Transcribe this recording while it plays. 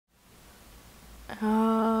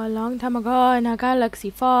A long time ago in a galaxy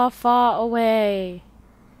far, far away.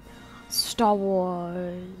 Star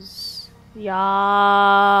Wars.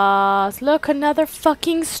 Yes. Look, another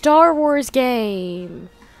fucking Star Wars game.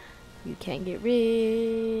 You can't get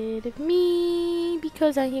rid of me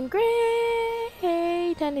because I am great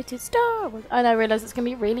and it is Star Wars. And I realize it's going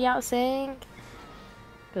to be really out of sync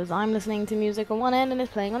because I'm listening to music on one end and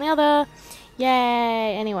it's playing on the other.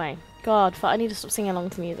 Yay. Anyway, God, I need to stop singing along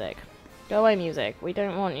to music. Go away, music. We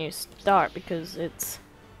don't want you to start because it's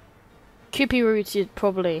copyrighted,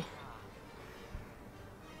 probably.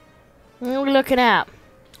 What are we looking at?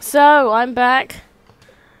 So, I'm back.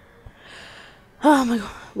 Oh my god.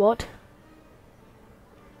 What?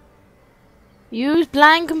 Use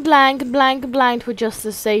blank and blank and blank and blank to adjust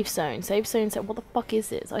the safe zone. Safe zone said, what the fuck is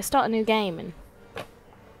this? I start a new game and...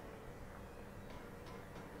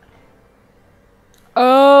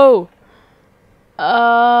 Oh!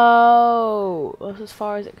 Oh! That's as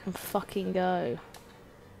far as it can fucking go.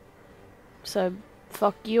 So,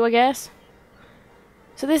 fuck you, I guess.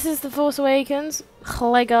 So this is The Force Awakens.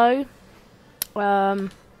 Lego.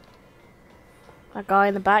 That guy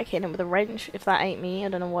in the back hitting it with a wrench. If that ain't me, I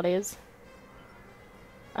don't know what is.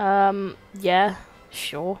 Yeah.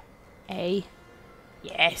 Sure.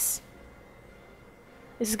 Yes.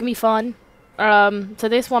 This is gonna be fun. So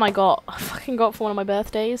this one I fucking got for one of my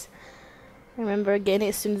birthdays. I remember getting it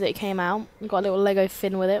as soon as it came out. I got a little Lego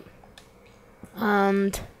Finn with it.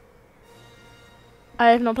 And I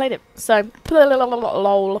have not played it. So,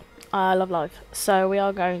 lol. I love life. So we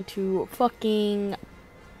are going to fucking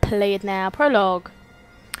play it now. Prologue.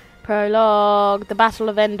 Prologue. The Battle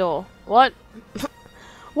of Endor. What?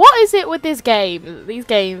 What is it with this game? These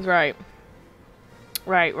games, right.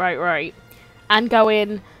 Right. And go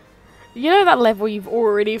in. You know that level you've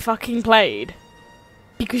already fucking played?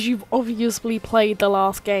 Because you've obviously played the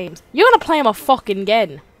last games. You're gonna play them a fucking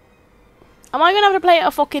again. Am I gonna have to play it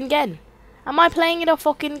a fucking again? Am I playing it a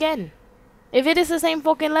fucking again? If it is the same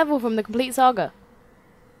fucking level from the complete saga.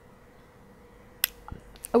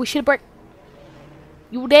 Oh, we should break.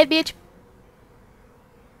 You dead, bitch?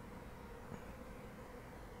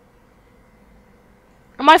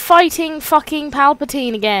 Am I fighting fucking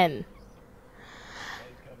Palpatine again?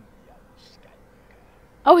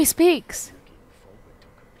 Oh, he speaks.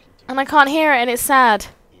 And I can't hear it and it's sad.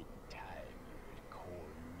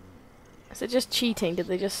 Is it just cheating? Did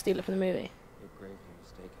they just steal it from the movie?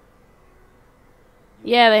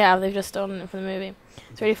 Yeah, they have. They've just stolen it from the movie.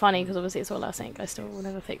 It's really funny because obviously it's all out of sync. I still will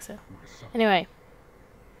never fix it. Anyway.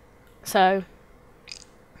 So.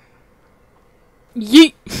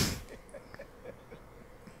 Yeet!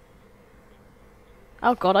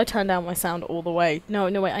 Oh god, I turned down my sound all the way. No,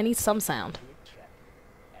 wait. I need some sound.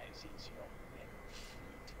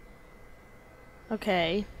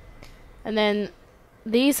 Okay. And then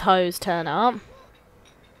these hoes turn up.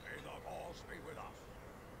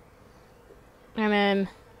 And then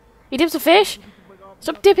he dips a fish?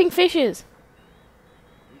 Stop dipping fishes.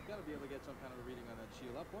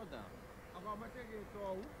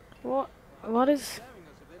 What is...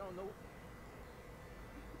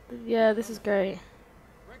 Yeah, this is great.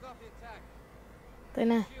 They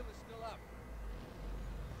know.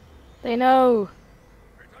 They know.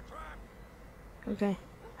 Okay.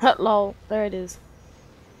 Lol. There it is.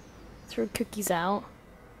 Throw cookies out.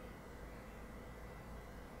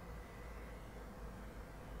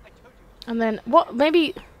 And then, what?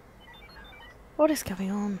 Maybe... What is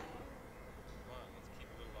going on?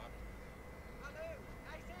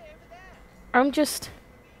 I'm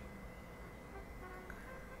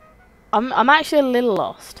actually a little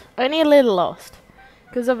lost. Only a little lost.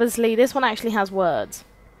 Because obviously this one actually has words.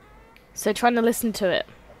 So trying to listen to it.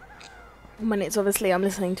 When it's obviously I'm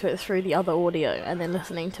listening to it through the other audio and then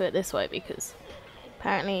listening to it this way because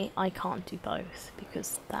apparently I can't do both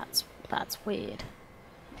because that's weird.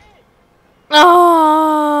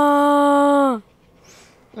 Oh!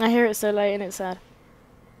 I hear it so late and it's sad.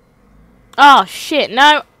 Oh shit,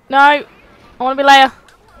 no! I wanna be Leia.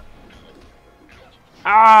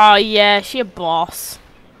 Oh yeah, she a boss.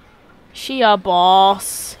 She a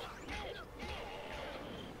boss.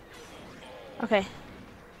 Okay.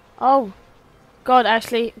 Oh. God,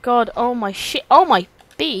 Ashley. God, oh my shit. Oh my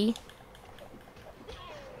B.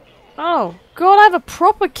 Oh. God, I have a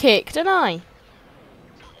proper kick, don't I?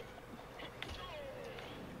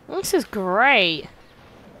 This is great.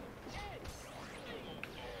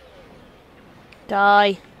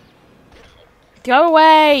 Die. Go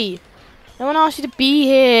away. No one asked you to be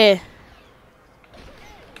here.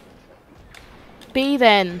 Be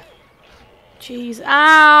then. Jeez.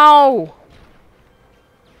 Ow.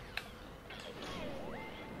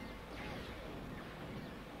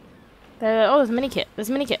 Oh, there's a mini kit. There's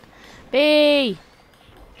a mini kit. B.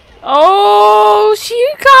 Oh,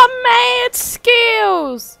 she got mad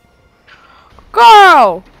skills.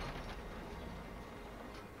 Girl.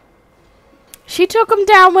 She took him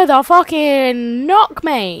down with a fucking knock,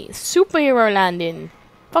 mate. Superhero landing.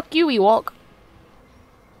 Fuck you, Ewok.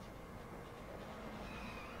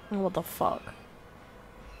 Oh, what the fuck?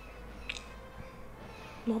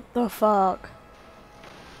 What the fuck?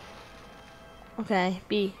 Okay,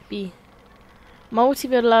 B.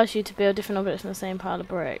 Multi-build allows you to build different objects in the same pile of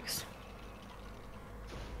bricks.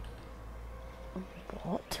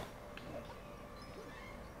 What?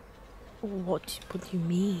 What do you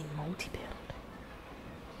mean, multi-build?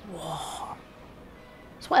 Whoa.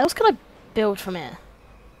 So what else can I build from here?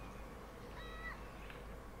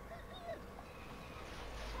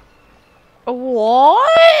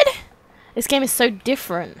 What? This game is so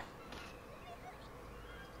different.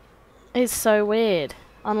 It's so weird.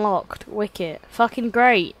 Unlocked. Wicket. Fucking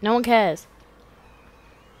great. No one cares.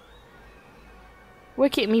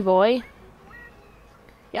 Wicket me, boy.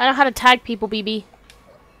 Yeah, I know how to tag people, BB.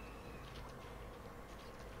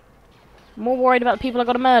 More worried about the people I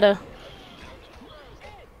gotta murder.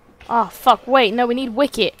 Oh, fuck. Wait, no, we need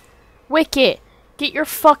Wicket. Wicket! Get your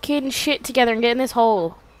fucking shit together and get in this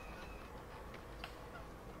hole.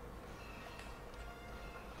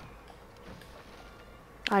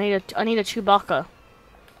 I need a Chewbacca.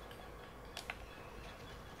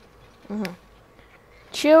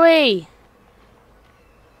 Chewie!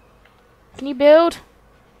 Can you build?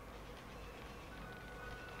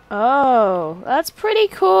 Oh, that's pretty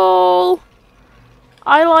cool.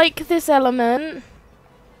 I like this element.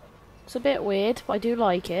 It's a bit weird, but I do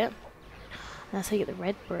like it. That's how you get the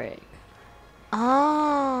red brick.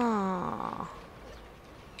 Ah.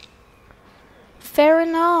 Fair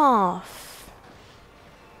enough.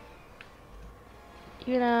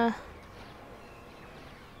 You gonna...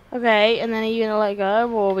 Okay, and then are you gonna let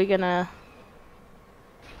go, or are we gonna...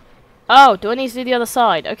 Oh, do I need to do the other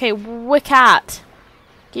side? Okay, Wicket.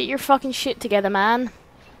 Get your fucking shit together, man.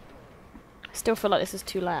 I still feel like this is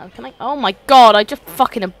too loud. Can I... Oh my god, I just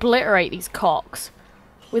fucking obliterate these cocks.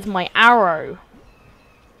 With my arrow.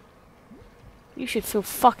 You should feel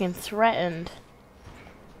fucking threatened.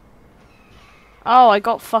 Oh, I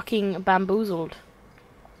got fucking bamboozled.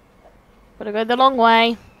 Gotta go the long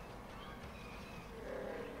way.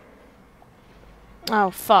 Oh,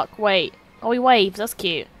 fuck, wait. Oh, he waves, that's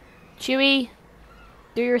cute. Chewie,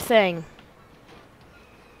 do your thing.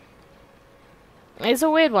 It's a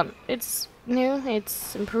weird one. It's new,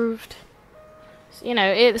 it's improved. You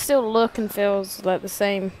know, it still looks and feels like the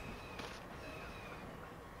same.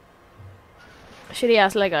 Shitty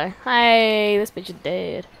ass Lego. Hey, this bitch is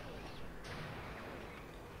dead.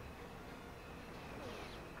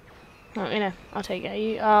 Oh, you know, I'll take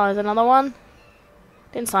it. Oh, there's another one?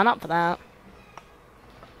 Didn't sign up for that.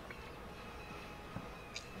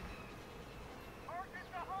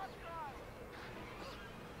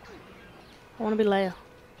 I want to be Leia.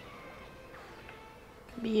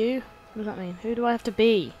 Be you? What does that mean? Who do I have to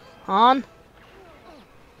be? Han?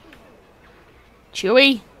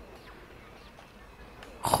 Chewie?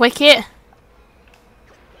 Wicket?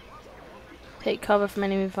 Take cover from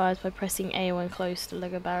enemy fires by pressing A when close to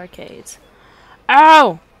Lego barricades.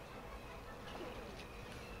 Ow!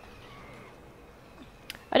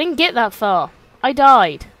 I didn't get that far. I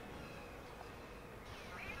died.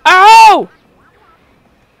 Ow!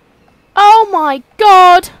 Oh my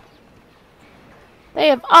god! They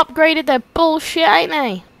have upgraded their bullshit, ain't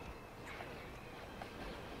they?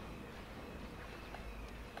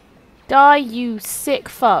 Die, you sick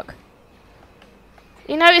fuck.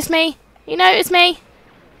 You noticed me? You noticed me?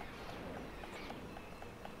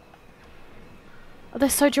 Oh, they're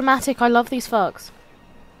so dramatic. I love these fucks.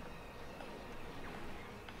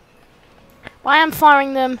 But I am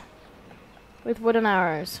firing them with wooden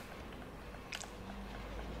arrows.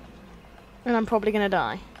 And I'm probably gonna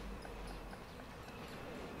die.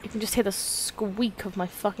 You can just hear the squeak of my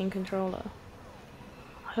fucking controller.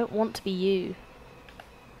 I don't want to be you.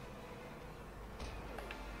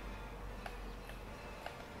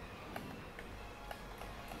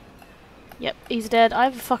 Yep, he's dead. I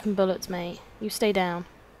have fucking bullets, mate. You stay down.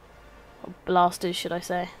 Or blasters, should I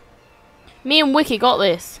say. Me and Wiki got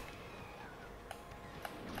this.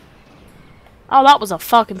 Oh, that was a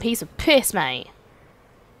fucking piece of piss, mate.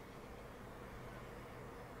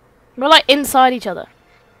 We're like inside each other.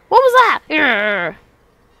 What was that? Urgh.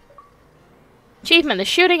 Achievement, they're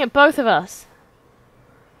shooting at both of us.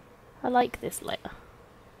 I like this layer.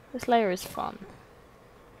 This layer is fun.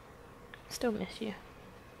 Still miss you.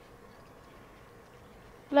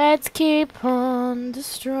 Let's keep on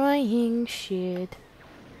destroying shit.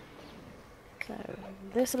 So,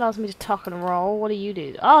 this allows me to tuck and roll. What do you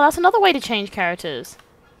do? Oh, that's another way to change characters.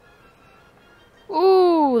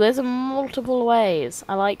 Ooh, there's multiple ways.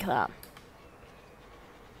 I like that.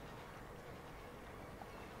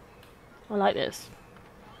 I like this.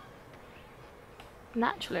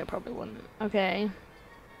 Naturally, I probably wouldn't. Okay.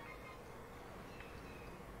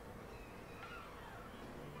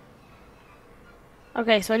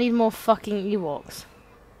 Okay, so I need more fucking ewoks.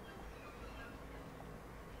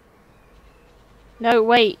 No,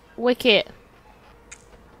 wait. Wicket.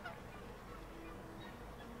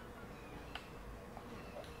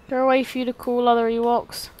 Is there a way for you to call other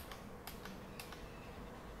ewoks?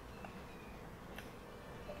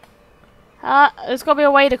 There's gotta be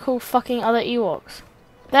a way to call fucking other ewoks.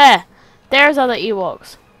 There! There's other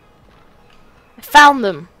ewoks. I found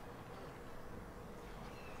them.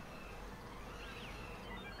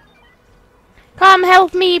 Come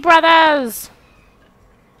help me, brothers!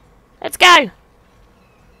 Let's go!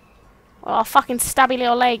 Oh, fucking stabby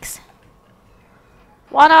little legs.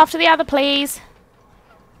 One after the other, please.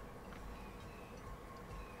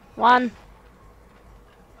 1,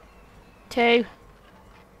 2,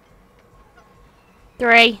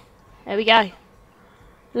 3. There we go.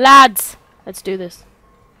 Lads, let's do this.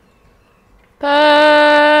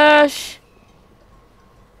 Push!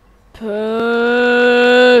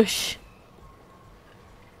 Push!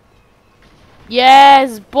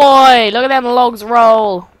 Yes, boy! Look at them logs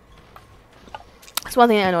roll. That's one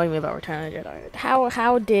thing that annoyed me about Return of the Jedi.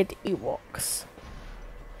 How did Ewoks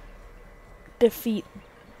defeat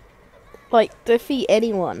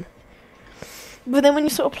anyone? But then when you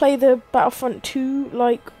sort of play the Battlefront 2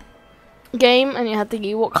 game and you had the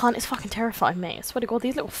Ewok hunt, it's fucking terrifying, mate. I swear to God,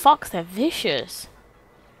 these little fucks, they're vicious.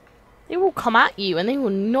 They will come at you and they will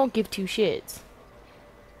not give two shits.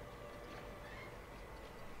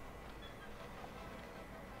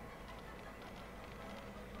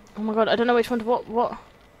 Oh my God, I don't know which one to what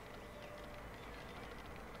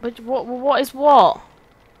is what?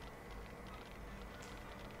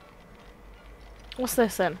 What's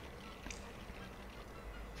this then?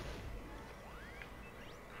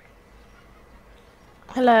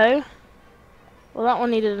 Hello? Well, that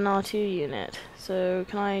one needed an R2 unit, so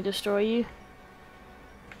can I destroy you?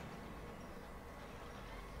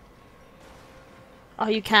 Oh,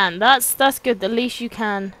 you can. That's good. At least you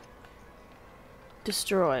can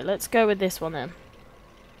destroy. Let's go with this one then.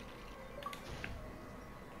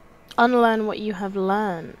 Unlearn what you have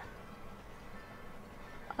learned.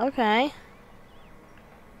 Okay.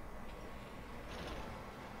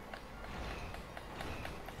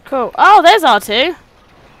 Cool. Oh, there's R2.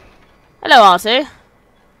 Hello, R2.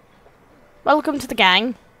 Welcome to the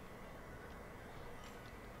gang.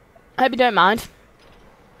 I hope you don't mind.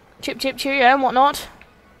 Chip, chip, cheerio and whatnot. So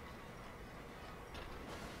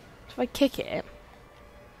if I kick it,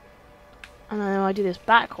 and then I do this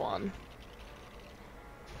back one.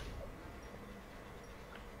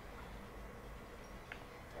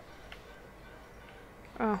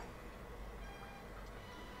 Oh.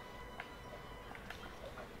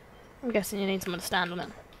 I'm guessing you need someone to stand on it.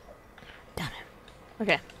 Damn it.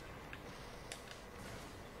 Okay.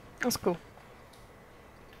 That's cool.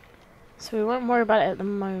 So we won't worry about it at the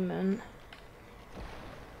moment.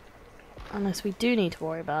 Unless we do need to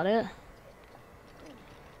worry about it.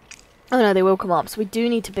 Oh no, they will come up. So we do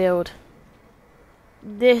need to build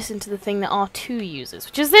this into the thing that R2 uses,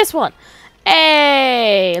 which is this one.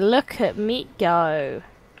 Hey, look at me go.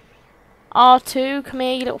 R2, come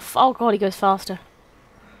here, you little oh God, he goes faster.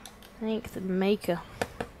 Thank the maker.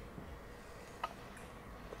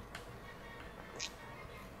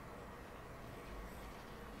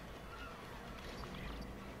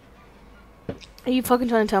 Are you fucking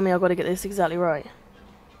trying to tell me I've got to get this exactly right?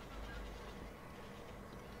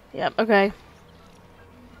 Yep, okay.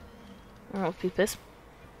 I'll keep this.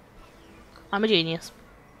 I'm a genius.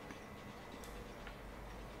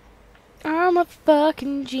 I'm a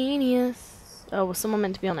fucking genius. Oh, was someone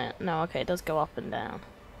meant to be on it? No, okay, it does go up and down.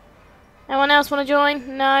 Anyone else want to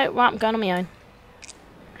join? No? Right, I'm going on my own.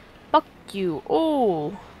 Fuck you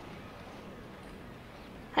all.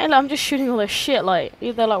 Hey, look, I'm just shooting all this shit, like,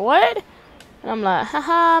 they're like, what? And I'm like,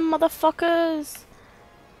 haha, motherfuckers.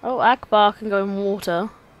 Oh, Akbar can go in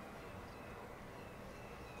water.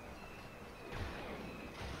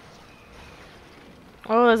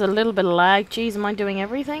 Oh, there's a little bit of lag. Jeez, am I doing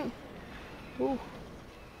everything? Ooh.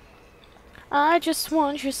 I just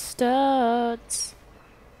want your studs.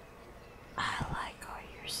 I like all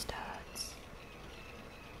your studs.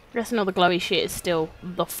 I'm guessing all the glowy shit is still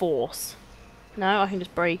the force. No, I can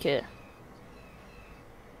just break it.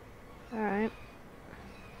 Alright.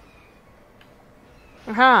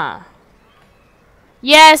 Aha.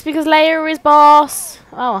 Yes, because Leia is boss.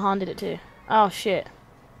 Oh, Han did it too. Oh, shit.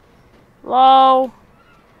 Lol.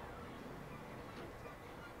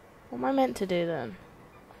 What am I meant to do then?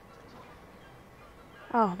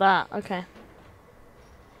 Oh, that. Okay.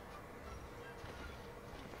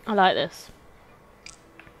 I like this.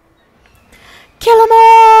 Kill them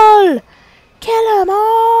all! Kill them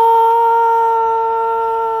all!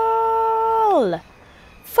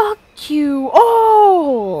 Fuck you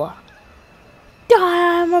all!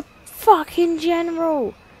 I am a fucking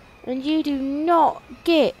general, and you do not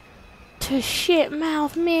get to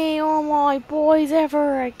shit-mouth me or my boys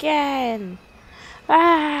ever again.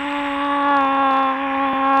 Ah!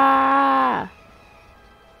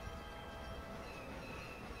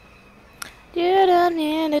 You don't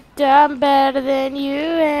need it, I'm better than you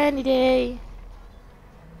any day.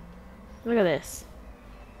 Look at this.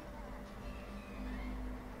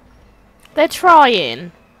 They're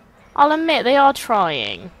trying. I'll admit they are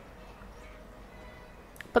trying.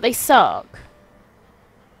 But they suck.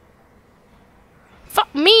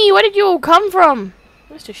 Fuck me! Where did you all come from?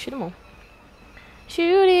 Let's just shoot them all.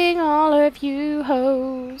 Shooting all of you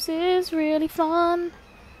hoes is really fun.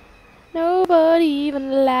 Nobody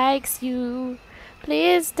even likes you.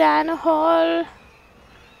 Please die in a hole.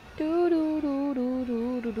 Do do do do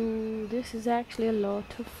do do do. This is actually a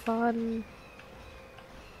lot of fun.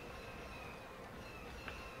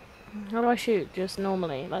 How do I shoot? Just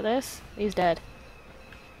normally, like this? He's dead.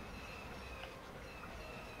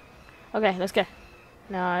 Okay, let's go.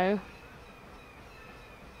 No.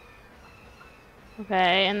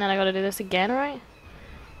 Okay, and then I gotta do this again, right?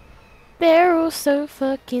 They're all so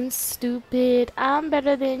fucking stupid. I'm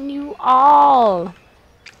better than you all.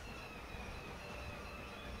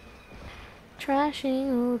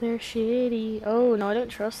 Trashing all their shitty. Oh, no, I don't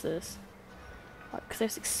trust this. Because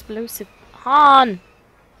there's explosive. Han!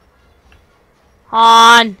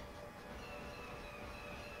 Han!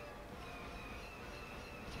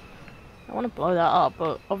 I want to blow that up,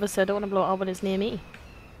 but obviously I don't want to blow it up when it's near me.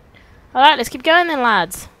 Alright, let's keep going then,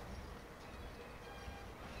 lads.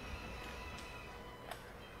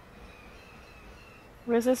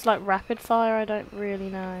 Or is this like rapid fire? I don't really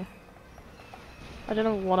know. I don't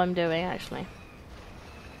know what I'm doing, actually.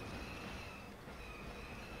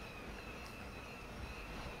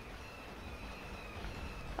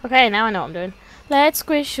 Okay, now I know what I'm doing. Let's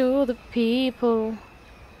squish all the people.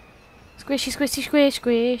 Squishy, squishy, squish,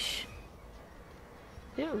 squish.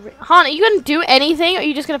 Han, are you gonna do anything, or are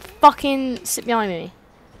you just gonna fucking sit behind me?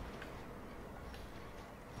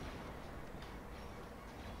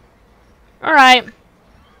 Alright.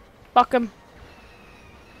 Fuck him.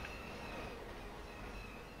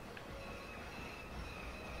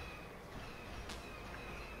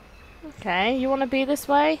 Okay, you wanna be this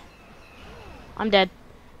way? I'm dead.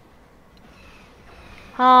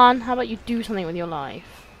 Han, how about you do something with your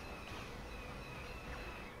life?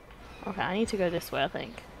 Okay, I need to go this way, I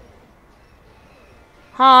think.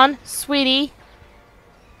 Han, sweetie.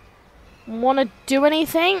 Wanna do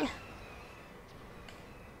anything?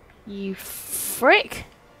 You frick.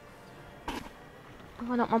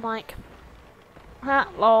 Oh, not my mic. Ha,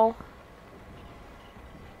 lol.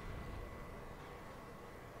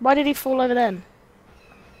 Why did he fall over then?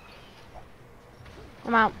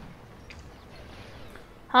 I'm out.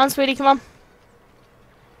 Han, sweetie, come on.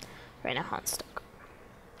 Right now, Han's stuck.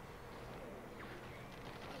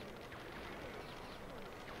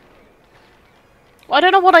 Well, I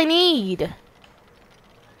don't know what I need.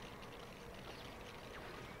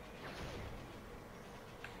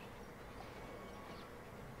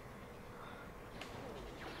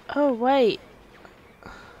 Oh, wait.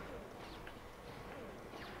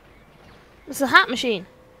 It's a hat machine.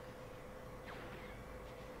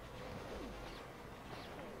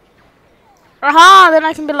 Aha! Then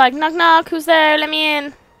I can be like, knock knock, who's there? Let me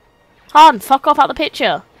in. Han, fuck off out the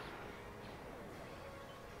picture.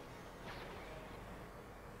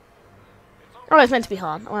 Oh, it's meant to be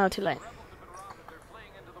Han. Oh, too late.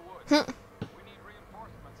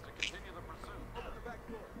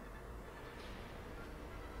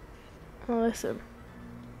 Oh, listen.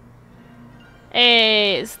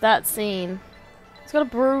 Hey, it's that scene. It's got a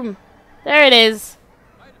broom. There it is.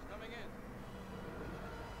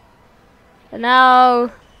 And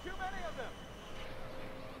now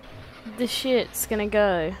the shit's gonna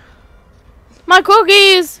go. My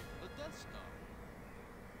cookies!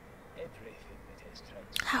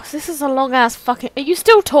 How this is a long ass fucking. Are you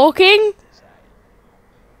still talking?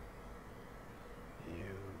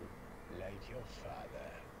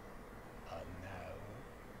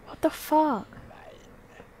 What the fuck?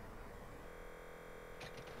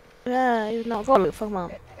 Yeah, he's not got it. Fuck him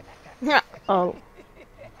up. Yeah. Oh.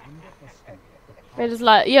 They're just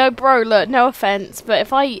like, yo, bro, look, no offense, but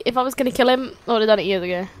if I was gonna kill him, I would have done it years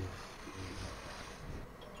ago.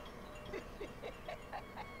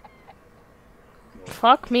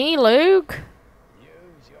 Fuck me, Luke.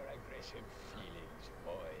 Use your aggressive feelings,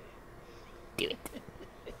 boy. Do it.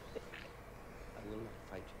 I will not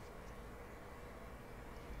fight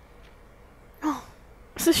you. Oh,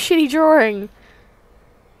 it's a shitty drawing.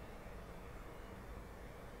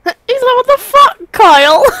 He's like, what the fuck,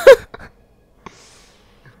 Kyle?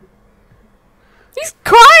 He's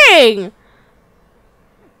crying.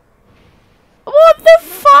 What the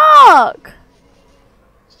fuck?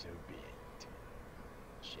 So be it,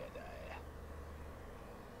 Jedi.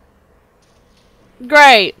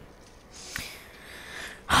 Great.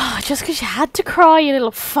 Just because you had to cry, you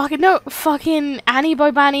little fucking... No, fucking Annie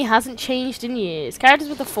Bobani hasn't changed in years. Characters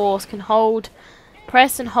with the Force can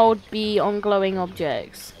press and hold B on glowing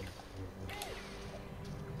objects.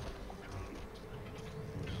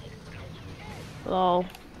 Lol.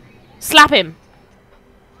 Slap him!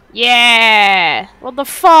 Yeah! What the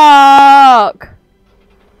fuck?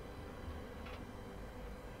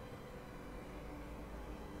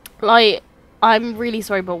 Like, I'm really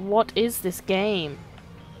sorry, but what is this game?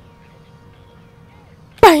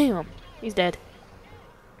 BAM! He's dead.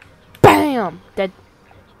 BAM! Dead.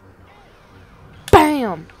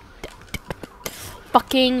 BAM!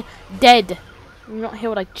 Fucking dead. You not hear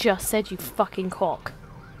what I just said, you fucking cock.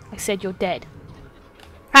 I said you're dead.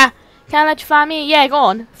 Ha! Can't let you find me? Yeah, go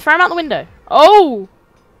on. Throw him out the window. Oh!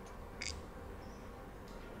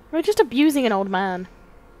 We're just abusing an old man.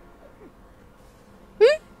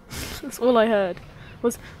 Hmm? That's all I heard.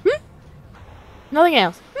 Was, hmm? Nothing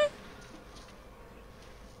else. Hmm?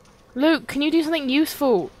 Luke, can you do something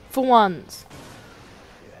useful for once?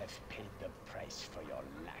 You have paid the price for your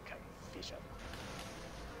lack of vision.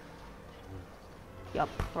 Yup.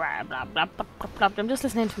 Blah, blah, blah, blah, blah, blah. I'm just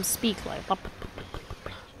listening to him speak like. Blah, blah, blah, blah,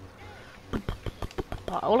 blah,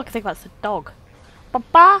 blah. All I can think about is the dog. Ba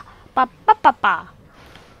ba ba ba ba ba.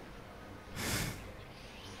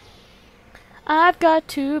 I've got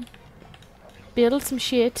to build some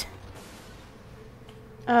shit.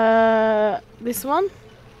 This one.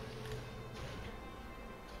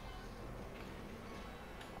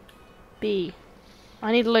 B.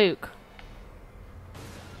 I need Luke.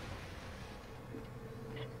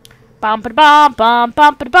 Bum ba bum bum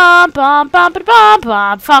bum ba bum bum bum ba bum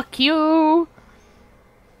bum. Fuck you.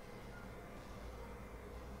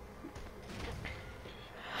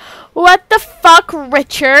 What the fuck,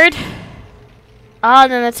 Richard? Ah,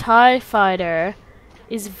 and then the TIE fighter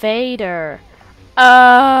is Vader.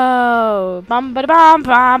 Oh, bum ba bum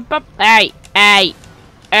bum bum. Hey, hey,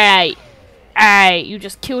 hey, hey! You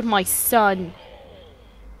just killed my son.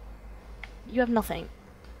 You have nothing.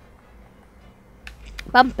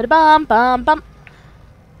 Bum ba bum bum bum.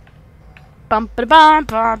 Bum ba bum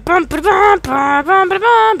bum bum ba bum bum bum ba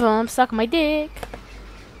bum bum. Suck my dick.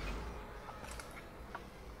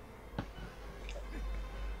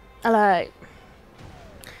 Hello.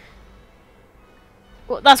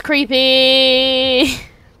 Well, that's creepy.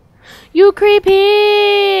 You creepy.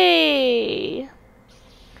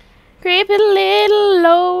 Creepy little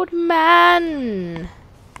old man.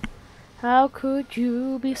 How could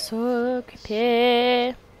you be so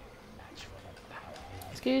creepy?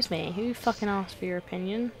 Excuse me, who fucking asked for your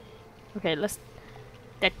opinion? Okay, let's...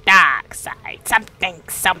 The dark side. Something,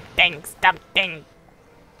 something, something.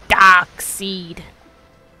 Dark seed.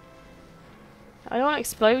 I don't want to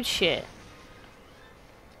explode shit.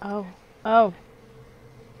 Oh. Oh.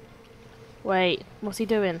 Wait, what's he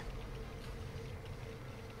doing?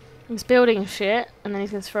 He's building shit, and then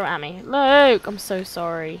he's going to throw it at me. Luke! I'm so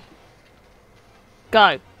sorry.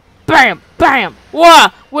 Go. Bam! Bam! Whoa!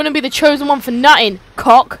 Wouldn't be the chosen one for nothing,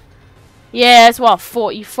 cock! Yeah, that's what I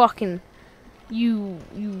thought, you fucking... You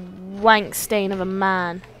wank stain of a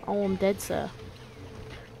man. Oh, I'm dead, sir.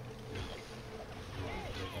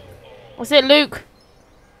 What's it, Luke?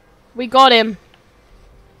 We got him.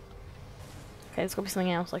 Okay, there's got to be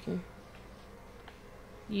something else I can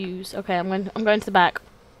use. Okay, I'm going to the back.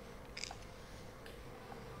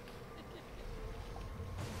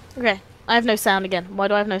 Okay, I have no sound again. Why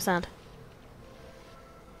do I have no sound?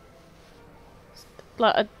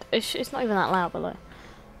 Like, it's not even that loud, but like,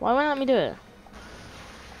 why won't it let me do it?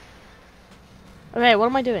 Okay, what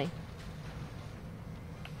am I doing?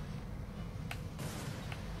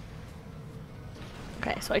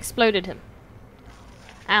 Okay, so I exploded him.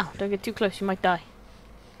 Ow, don't get too close, you might die.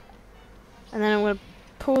 And then I'm gonna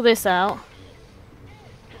pull this out.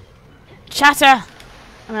 Chatter!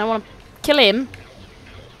 And I wanna kill him.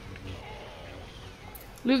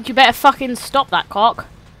 Luke, you better fucking stop that cock.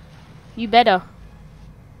 You better.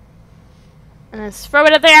 And let's throw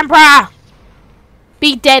it at the Emperor!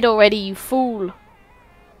 Be dead already, you fool.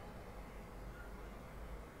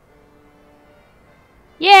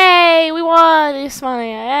 Yay! We won! He's smiling.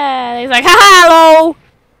 Yeah. He's like, ha, hello!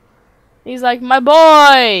 He's like, my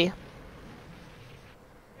boy!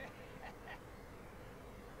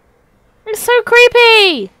 It's so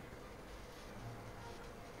creepy!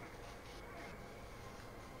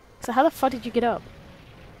 So how the fuck did you get up?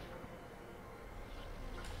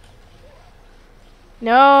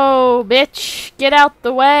 No, bitch! Get out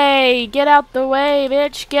the way! Get out the way,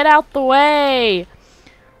 bitch! Get out the way!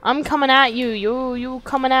 I'm coming at you. You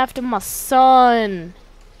coming after my son.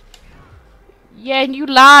 Yeah, and you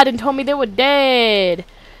lied and told me they were dead.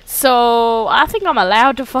 So, I think I'm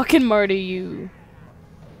allowed to fucking murder you.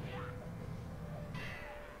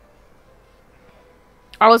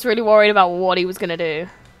 I was really worried about what he was gonna do.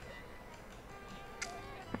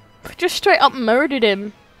 Just straight up murdered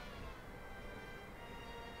him.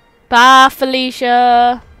 Bye,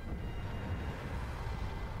 Felicia.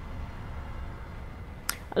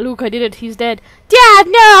 Luke, I did it. He's dead. Dad,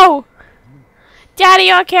 no!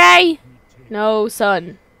 Daddy, okay? No,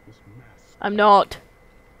 son. I'm not.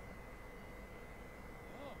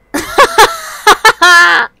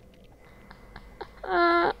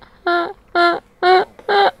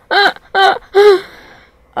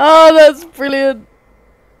 Oh, that's brilliant.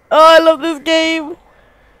 Oh, I love this game. Look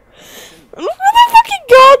at the fucking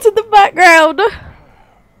guards in the background.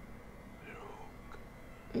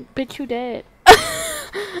 Bitch, you dead.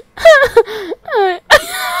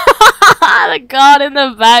 The guard in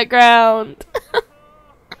the background.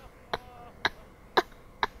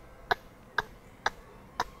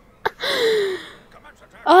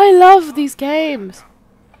 I love these games.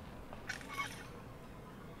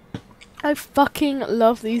 I fucking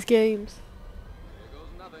love these games.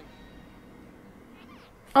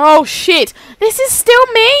 Oh shit! This is still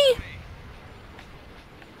me!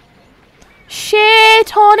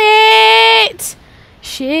 Shit on it!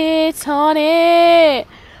 Shit on it!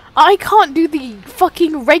 I can't do the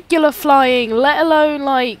fucking regular flying, let alone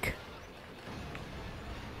like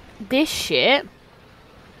this shit.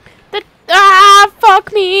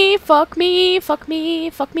 Fuck me, fuck me, fuck me,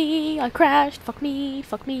 fuck me, I crashed, fuck me,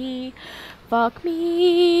 fuck me, fuck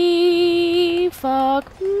me,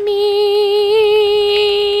 fuck me.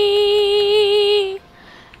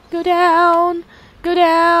 Go down,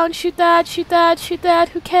 shoot that, shoot that, shoot that,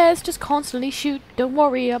 who cares, just constantly shoot, don't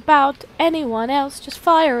worry about anyone else, just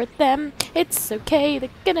fire at them, it's okay, they're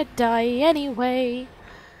gonna die anyway.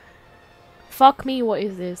 Fuck me, what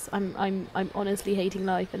is this? I'm honestly hating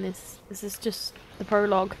life, and this is just the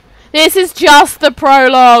prologue. This is just the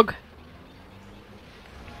prologue!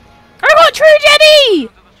 I got True Jenny!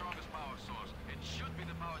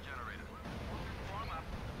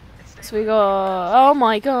 So we got, oh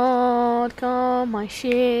my god, my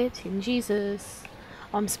shit in Jesus.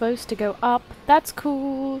 I'm supposed to go up, that's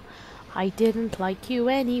cool. I didn't like you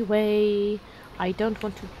anyway. I don't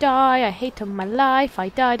want to die, I hate my life, I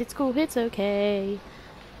died, it's cool, it's okay.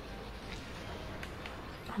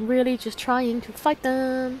 I'm really just trying to fight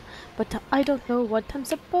them, but I don't know what I'm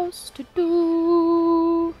supposed to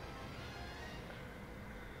do.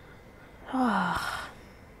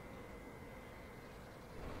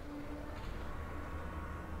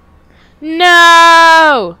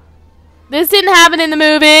 No! This didn't happen in the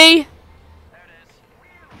movie!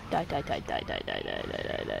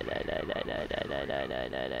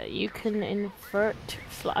 You can invert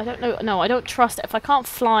fly. I don't know. No, I don't trust it. If I can't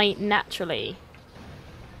fly naturally,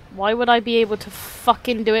 why would I be able to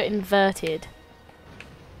fucking do it inverted?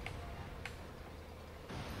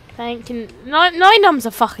 Thank you. Nine Num's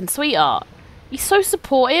a fucking sweetheart. He's so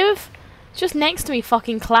supportive. He's just next to me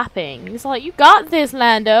fucking clapping. He's like, you got this,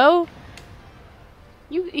 Lando.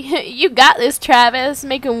 You got this, Travis.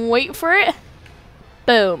 Make him wait for it.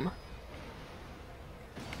 Boom.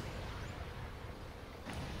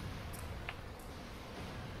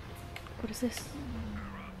 What is this?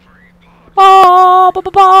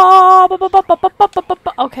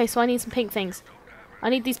 Okay, so I need some pink things. I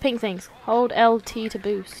need these pink things. Hold LT to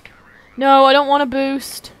boost. No, I don't want to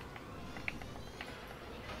boost.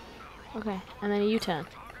 Okay, and then a U-turn.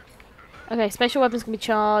 Okay, special weapons can be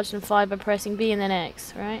charged and fired by pressing B and then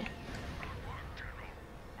X, right?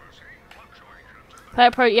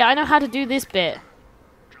 Yeah, I know how to do this bit.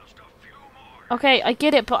 Okay, I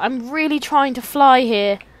get it, but I'm really trying to fly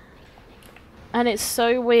here. And it's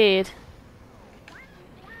so weird.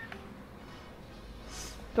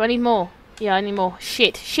 Do I need more? Yeah, I need more.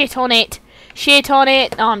 Shit. Shit on it. Shit on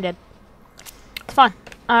it. Oh, I'm dead. It's fine.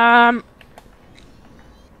 I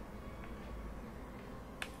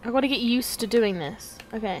gotta get used to doing this.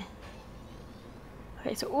 Okay.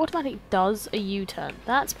 Okay, so automatic does a U-turn.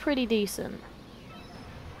 That's pretty decent.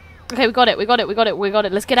 Okay, we got it, we got it, we got it, we got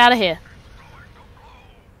it. Let's get out of here.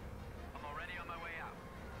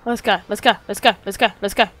 Let's go, let's go, let's go, let's go,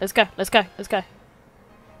 let's go, let's go, let's go, let's go.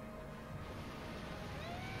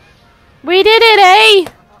 We did it,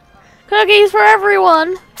 eh? Cookies for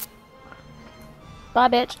everyone. Bye,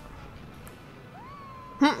 bitch.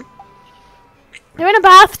 You're in a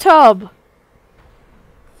bathtub.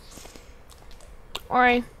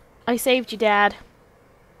 Alright, I saved you, Dad.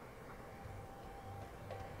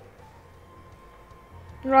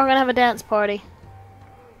 We're all gonna have a dance party.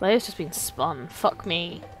 Player's just been spun. Fuck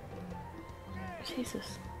me.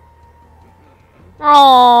 Jesus.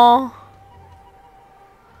 Aww.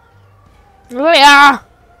 Here we are.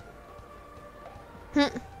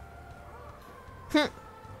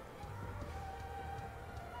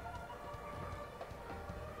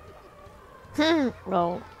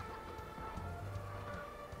 Well.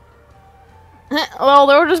 Well,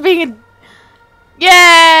 they were just being.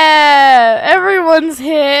 Yeah! Everyone's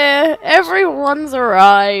here. Everyone's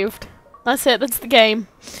arrived. That's it. That's the game.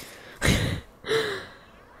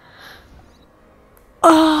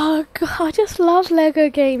 Oh, God. I just love Lego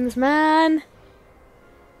games, man.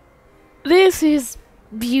 This is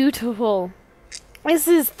beautiful. This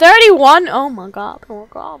is 31. Oh, my God. Oh, my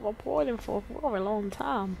God. I've been waiting for a very long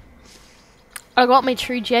time. I got my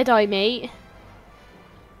true Jedi, mate.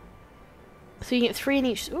 So you get 3 in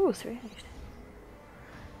each. Ooh, 3 in each.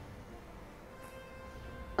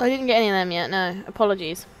 I didn't get any of them yet, no.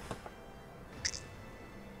 Apologies.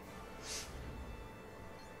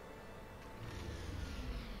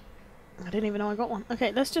 I didn't even know I got one.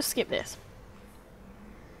 Okay, let's just skip this.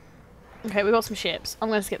 Okay, we got some ships. I'm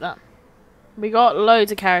gonna skip that. We got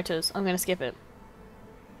loads of characters. I'm gonna skip it.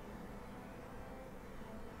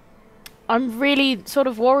 I'm really sort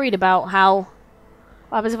of worried about what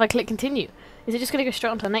happens if I click continue. Is it just gonna go straight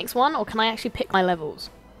on to the next one, or can I actually pick my levels?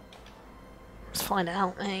 Let's find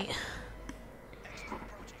out, mate.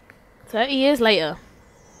 30 years later.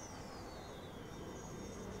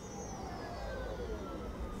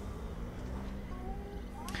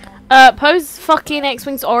 Pose fucking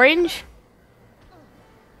X-Wings orange.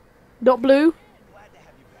 Not blue.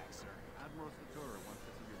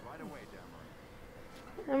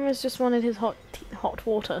 Emma's just wanted his hot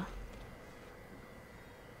water.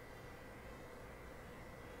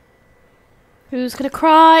 Who's gonna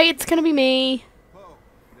cry? It's gonna be me. Oh,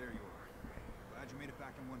 there you are. Glad you made it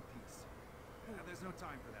back in one piece. There's no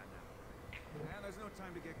time for that now. And there's no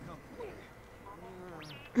time to get comfortable.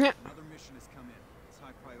 Another mission has come in. It's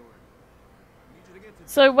high priority. I need you to get to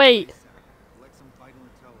So wait. collect some vital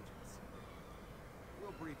intelligence.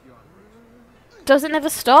 We'll brief you on it. Does it never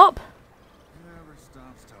stop? Never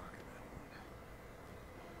stops talking.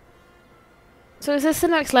 So is this the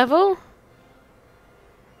next level?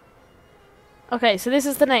 Okay, so this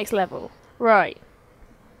is the next level. Right.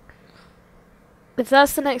 If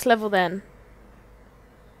that's the next level then,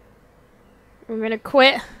 I'm gonna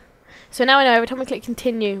quit. So now I know every time we click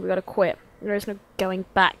continue, we gotta quit. There is no going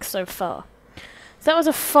back so far. So that was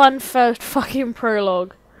a fun first fucking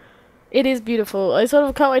prologue. It is beautiful. I sort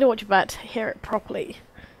of can't wait to watch it back to hear it properly.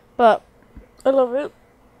 But, I love it.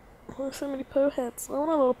 There's so many Poe heads. I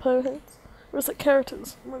want a lot of Poe heads. Or is it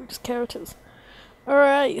characters? Maybe just characters.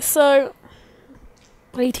 Alright, so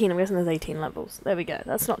 18, I'm guessing there's 18 levels. There we go,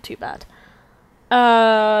 that's not too bad.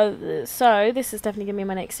 So, this is definitely going to be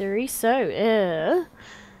my next series, so,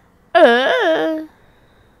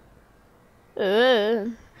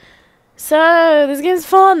 so, this game's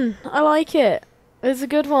fun, I like it. It's a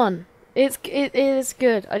good one. It is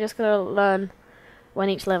good, I just gotta learn when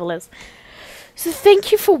each level is. So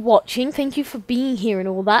thank you for watching, thank you for being here and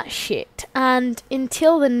all that shit, and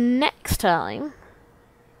until the next time,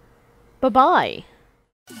 bye-bye.